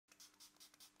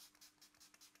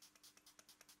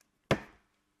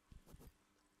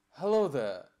Hello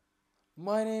there,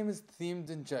 my name is Themed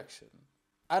Injection,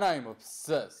 and I'm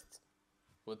obsessed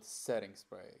with setting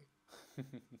spray.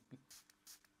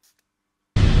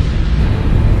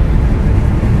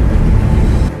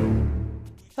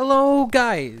 Hello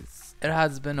guys! It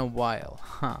has been a while,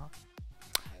 huh?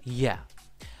 Yeah,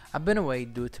 I've been away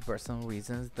due to personal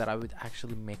reasons that I would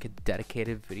actually make a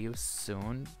dedicated video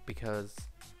soon because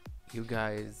you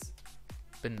guys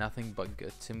been nothing but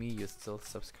good to me. You still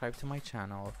subscribe to my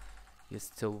channel, you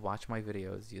still watch my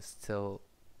videos, you still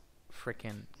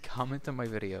freaking comment on my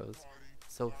videos.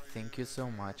 So thank you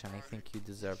so much, and I think you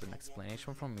deserve an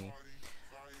explanation from me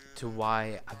to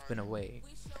why I've been away.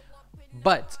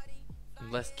 But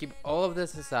let's keep all of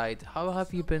this aside. How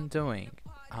have you been doing?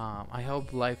 I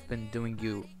hope life been doing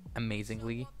you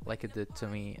amazingly like it did to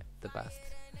me the past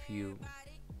few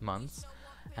months,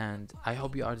 and I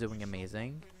hope you are doing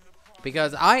amazing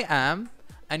because I am,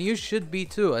 and you should be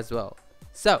too as well.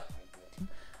 So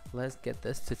let's get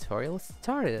this tutorial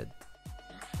started.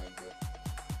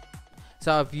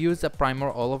 So I've used a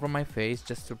primer all over my face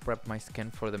just to prep my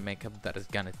skin for the makeup that is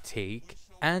gonna take,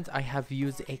 and I have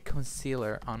used a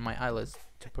concealer on my eyelids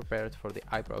to prepare it for the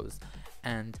eyebrows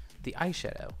and the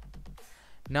eyeshadow.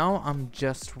 Now I'm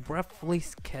just roughly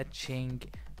sketching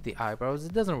the eyebrows.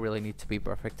 It doesn't really need to be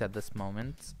perfect at this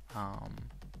moment.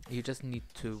 You just need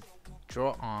to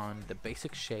draw on the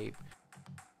basic shape.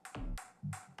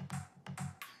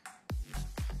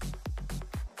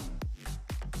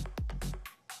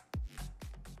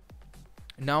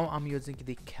 Now I'm using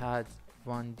the CAD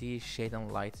 1D Shade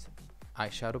and Light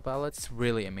eyeshadow palette. It's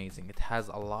really amazing. It has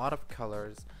a lot of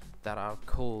colors that are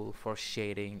cool for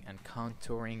shading and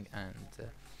contouring and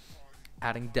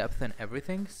adding depth and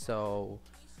everything. So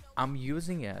I'm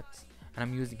using it, and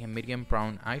I'm using a medium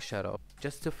brown eyeshadow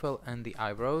just to fill in the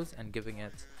eyebrows and giving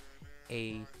it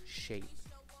a shape.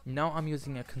 Now I'm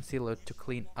using a concealer to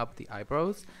clean up the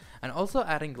eyebrows and also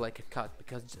adding like a cut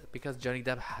because Johnny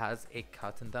Depp has a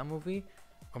cut in that movie,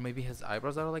 or maybe his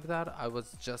eyebrows are like that. I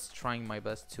was just trying my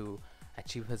best to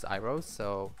achieve his eyebrows.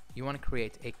 So you want to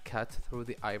create a cut through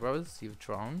the eyebrows you've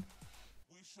drawn.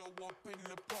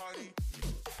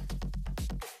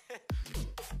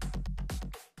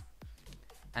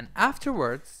 And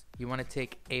afterwards you want to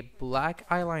take a black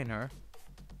eyeliner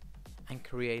and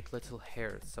create little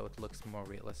hairs so it looks more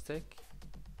realistic.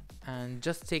 And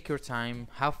just take your time,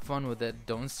 have fun with it,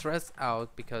 don't stress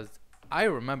out, because I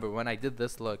remember when I did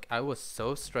this look I was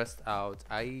so stressed out.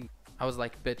 I was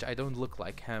like, bitch, I don't look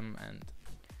like him, and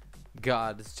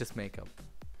God, it's just makeup.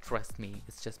 Trust me,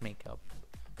 it's just makeup.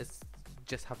 It's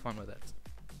just have fun with it.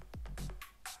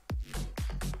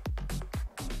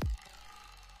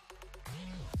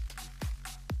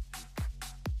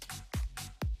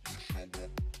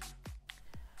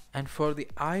 And for the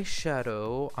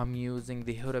eyeshadow, I'm using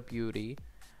the Huda Beauty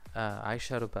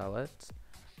eyeshadow palette,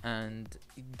 and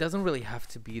it doesn't really have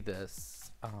to be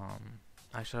this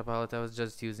eyeshadow palette. I was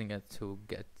just using it to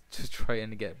try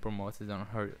and get promoted on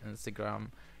her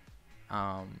Instagram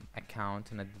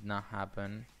account, and it did not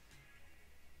happen,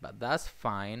 but that's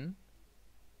fine.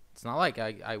 It's not like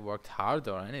I worked hard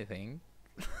or anything.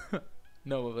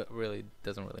 No, it really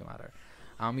doesn't really matter.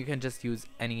 You can just use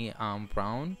any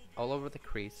brown all over the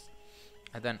crease,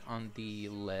 and then on the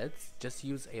lids just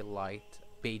use a light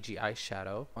beigey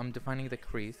eyeshadow. I'm defining the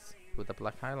crease with a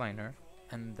black eyeliner,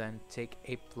 and then take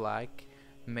a black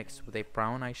mixed with a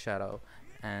brown eyeshadow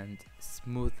and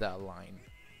smooth that line.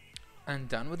 And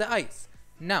done with the eyes.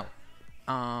 Now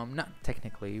not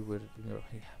technically, we're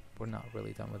not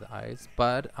really done with the eyes,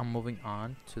 but I'm moving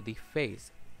on to the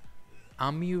face.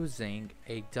 I'm using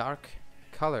a dark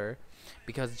color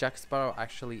because Jack Sparrow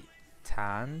actually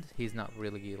tanned. He's not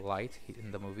really light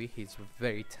in the movie. He's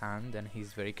very tanned and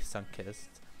he's very sun-kissed.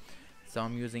 So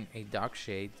I'm using a dark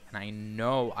shade, and I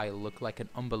know I look like an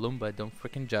Oompa Loompa. Don't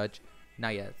freaking judge.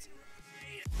 Not yet.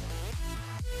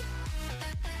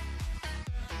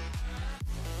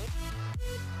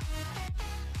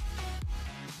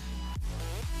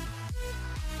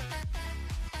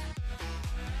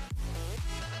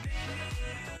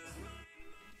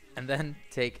 And then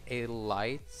take a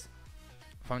light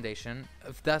foundation.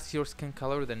 If that's your skin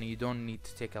color, then you don't need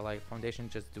to take a light foundation,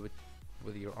 just do it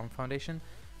with your own foundation.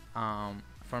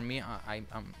 For me,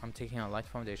 I'm taking a light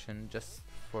foundation just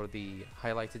for the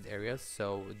highlighted areas,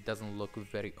 so it doesn't look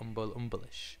very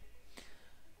umbalish.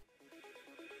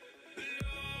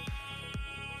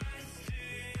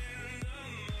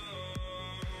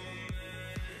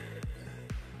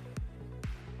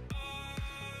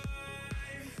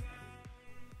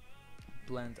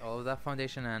 Blend all of that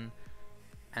foundation in,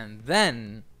 and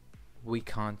then we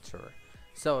contour.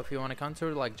 So if you want to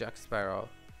contour like Jack Sparrow,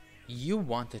 you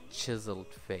want a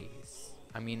chiseled face.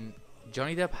 I mean,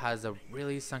 Johnny Depp has a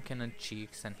really sunken in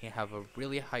cheeks, and he have a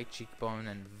really high cheekbone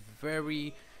and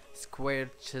very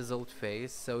squared chiseled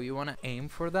face, so you want to aim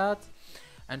for that.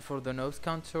 And for the nose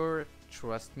contour,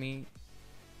 trust me,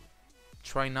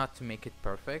 try not to make it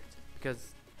perfect,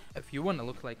 because if you want to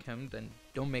look like him, then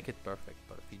don't make it perfect.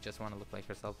 But if you just want to look like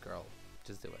yourself, girl,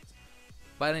 just do it.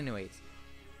 But anyways,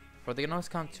 for the nose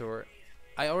contour,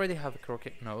 I already have a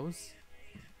crooked nose.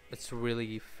 It's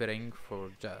really fitting for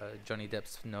Johnny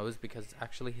Depp's nose, because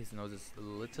actually his nose is a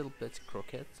little bit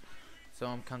crooked. So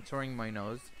I'm contouring my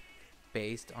nose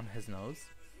based on his nose.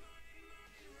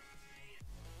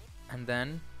 And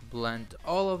then blend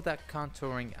all of that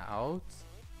contouring out.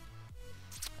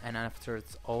 And after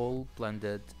it's all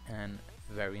blended and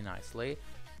very nicely,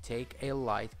 take a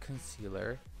light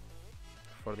concealer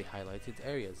for the highlighted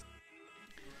areas.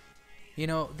 You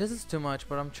know, this is too much,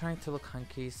 but I'm trying to look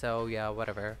hunky, so yeah,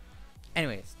 whatever.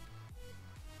 Anyways,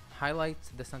 highlight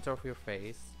the center of your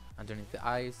face, underneath the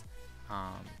eyes,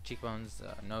 cheekbones,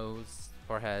 nose,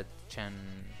 forehead, chin,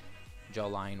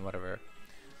 jawline, whatever.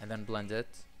 And then blend it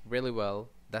really well.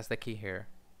 That's the key here.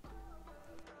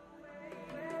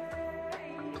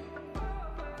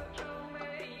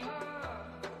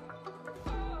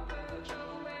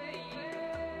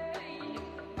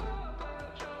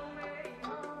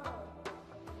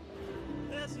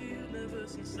 There's a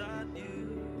universe inside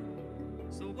you,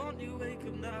 so won't you wake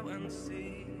up now and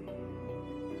see?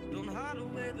 Don't hide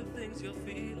away the things you're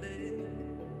feeling,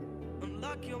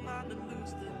 unlock your mind and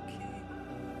lose the key.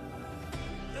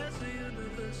 There's a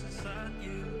universe inside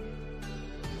you,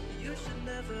 you should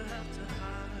never have to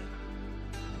hide.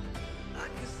 I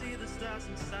can see the stars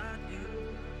inside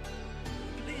you,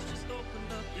 please just open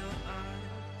up your eyes.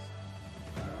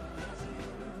 There's a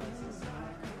universe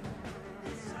inside you.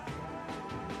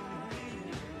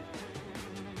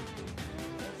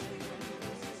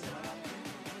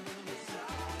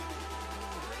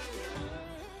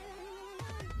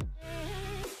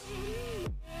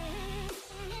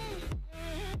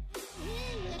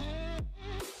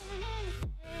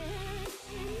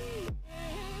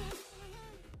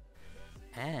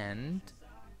 And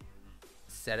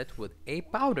set it with a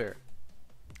powder.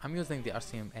 I'm using the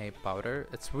RCMA powder.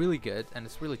 It's really good and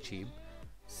it's really cheap,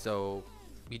 so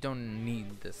you don't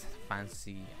need this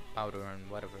fancy powder and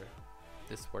whatever.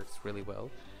 This works really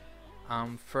well.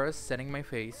 First, setting my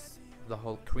face, the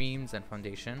whole creams and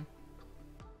foundation,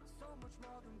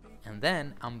 and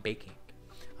then I'm baking.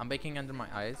 I'm baking under my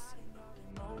eyes,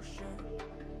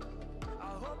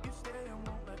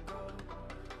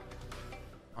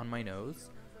 on my nose,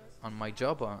 on my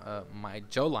jawbone, my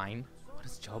jawline. What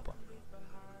is jawbone?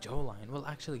 Jawline. Well,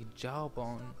 actually,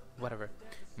 jawbone. Whatever.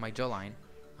 My jawline,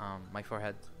 my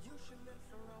forehead,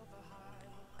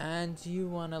 and you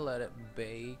wanna let it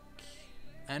bake,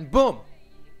 and boom,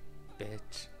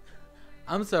 bitch.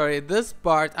 I'm sorry. This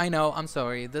part. I know. I'm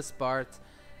sorry. This part.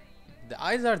 The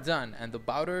eyes are done, and the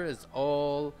powder is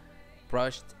all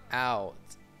brushed out.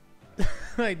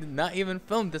 I did not even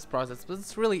film this process, but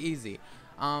it's really easy.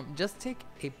 Just take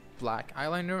a black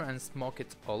eyeliner and smoke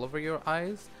it all over your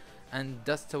eyes and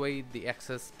dust away the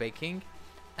excess baking,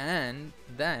 and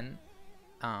then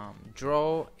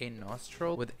draw a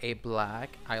nostril with a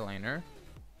black eyeliner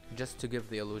just to give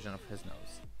the illusion of his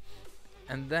nose.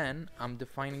 And then I'm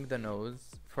defining the nose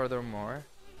furthermore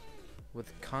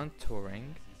with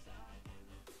contouring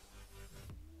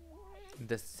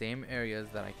the same areas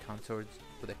that I contoured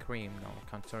with a cream. Now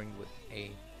I'm contouring with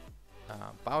a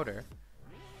powder.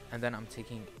 And then I'm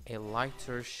taking a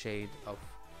lighter shade of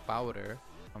powder.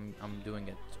 I'm doing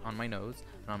it on my nose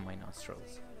and on my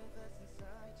nostrils.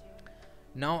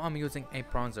 Now I'm using a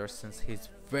bronzer since he's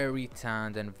very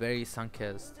tanned and very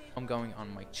sun-kissed. I'm going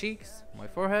on my cheeks, my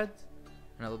forehead,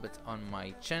 and a little bit on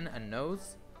my chin and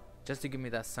nose, just to give me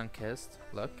that sun-kissed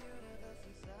look.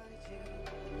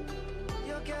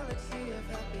 Your galaxy of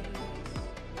happiness,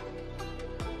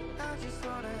 I just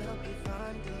wanna help you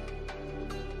find it.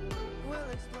 We'll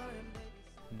explore it,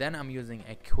 maybe. Then I'm using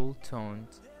a cool toned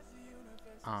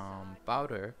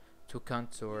powder to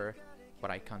contour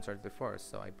what I contoured before,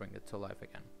 so I bring it to life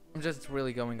again. I'm just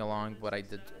really going along what I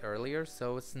did earlier,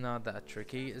 so it's not that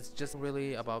tricky. It's just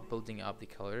really about building up the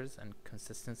colors and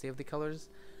consistency of the colors,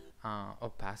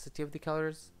 opacity of the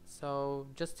colors. So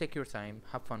just take your time,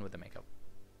 have fun with the makeup.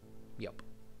 Yup.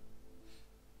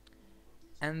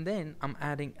 And then I'm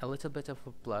adding a little bit of a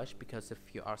blush, because if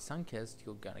you are sun-kissed,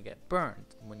 you're gonna get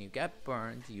burned. When you get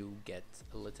burned, you get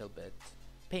a little bit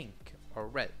pink or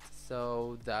red.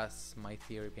 So that's my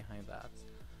theory behind that.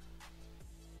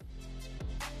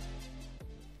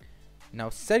 Now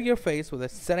set your face with a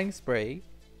setting spray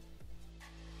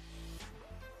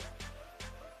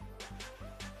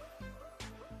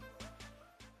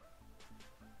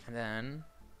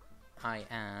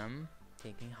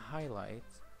taking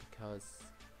highlights because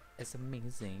it's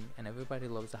amazing and everybody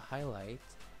loves a highlight.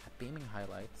 A beaming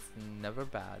highlight is never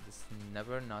bad. It's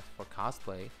never not for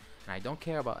cosplay. And I don't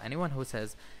care about anyone who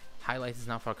says highlight is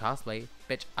not for cosplay.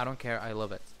 Bitch, I don't care. I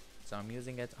love it. So I'm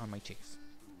using it on my cheeks.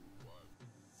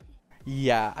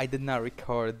 Yeah, I did not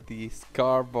record the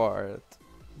scar part.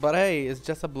 But hey, it's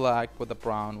just a black with a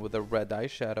brown with a red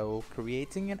eyeshadow,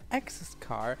 creating an X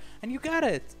scar, and you got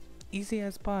it! Easy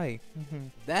as pie.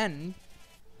 Then,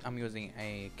 I'm using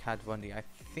a Kat Von D. I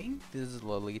think this is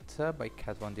Lolita by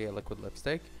Kat Von D, a liquid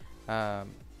lipstick.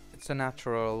 It's a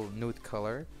natural nude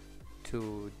color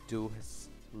to do his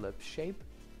lip shape.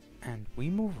 And we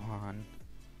move on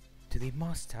to the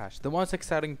mustache, the most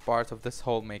exciting part of this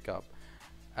whole makeup.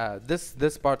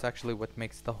 This part actually what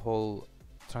makes the whole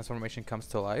transformation comes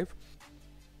to life.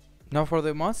 Now for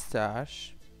the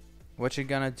mustache, what you're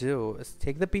gonna do is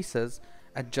take the pieces,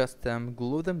 adjust them,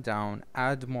 glue them down,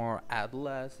 add more, add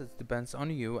less, it depends on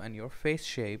you and your face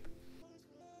shape.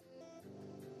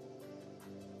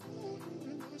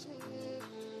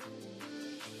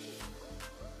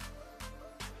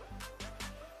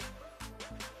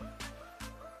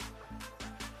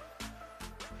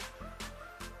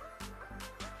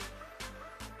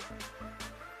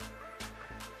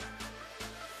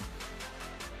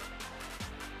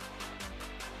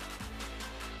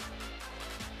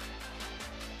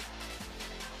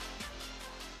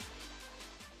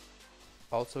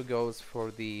 Also goes for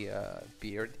the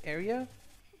beard area.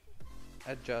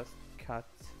 Adjust, cut,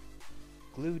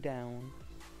 glue down,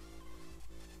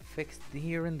 fix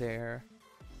here and there.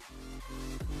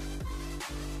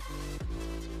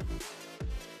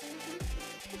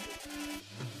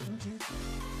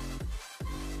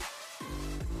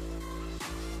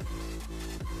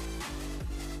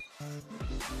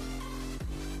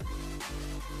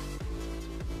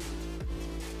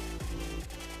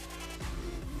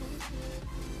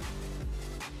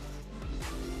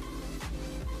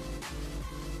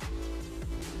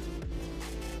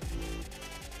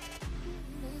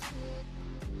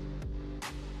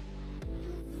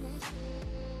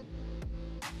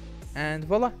 And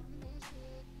voila!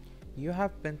 You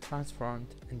have been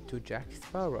transformed into Jack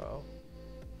Sparrow.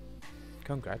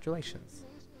 Congratulations.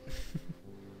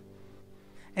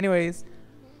 Anyways,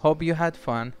 hope you had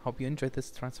fun, hope you enjoyed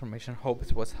this transformation, hope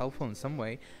it was helpful in some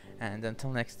way, and until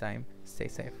next time, stay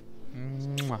safe.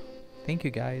 Mwah. Thank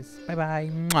you guys. Bye bye.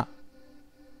 Mwah.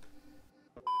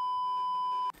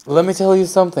 Let me tell you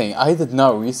something. I did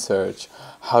not research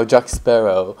how Jack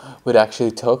Sparrow would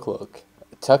actually look.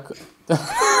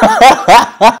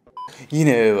 You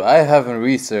know, I haven't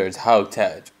researched how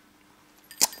Ted.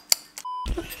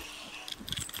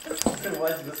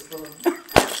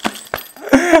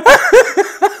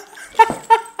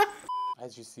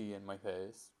 As you see in my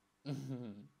face.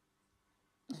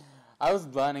 I was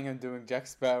planning on doing Jack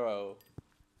Sparrow,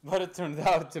 but it turned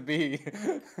out to be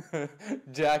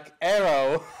Jack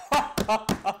Arrow.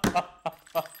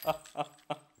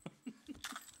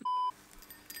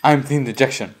 I'm Team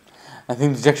Dejection. And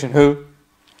Team Dejection who?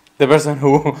 The person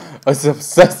who was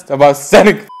obsessed about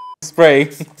sonic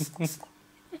spray.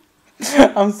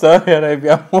 I'm sorry, Arabi,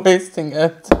 I'm wasting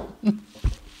it. Look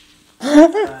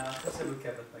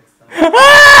at it next time.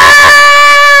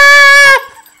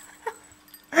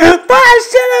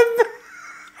 Shut up!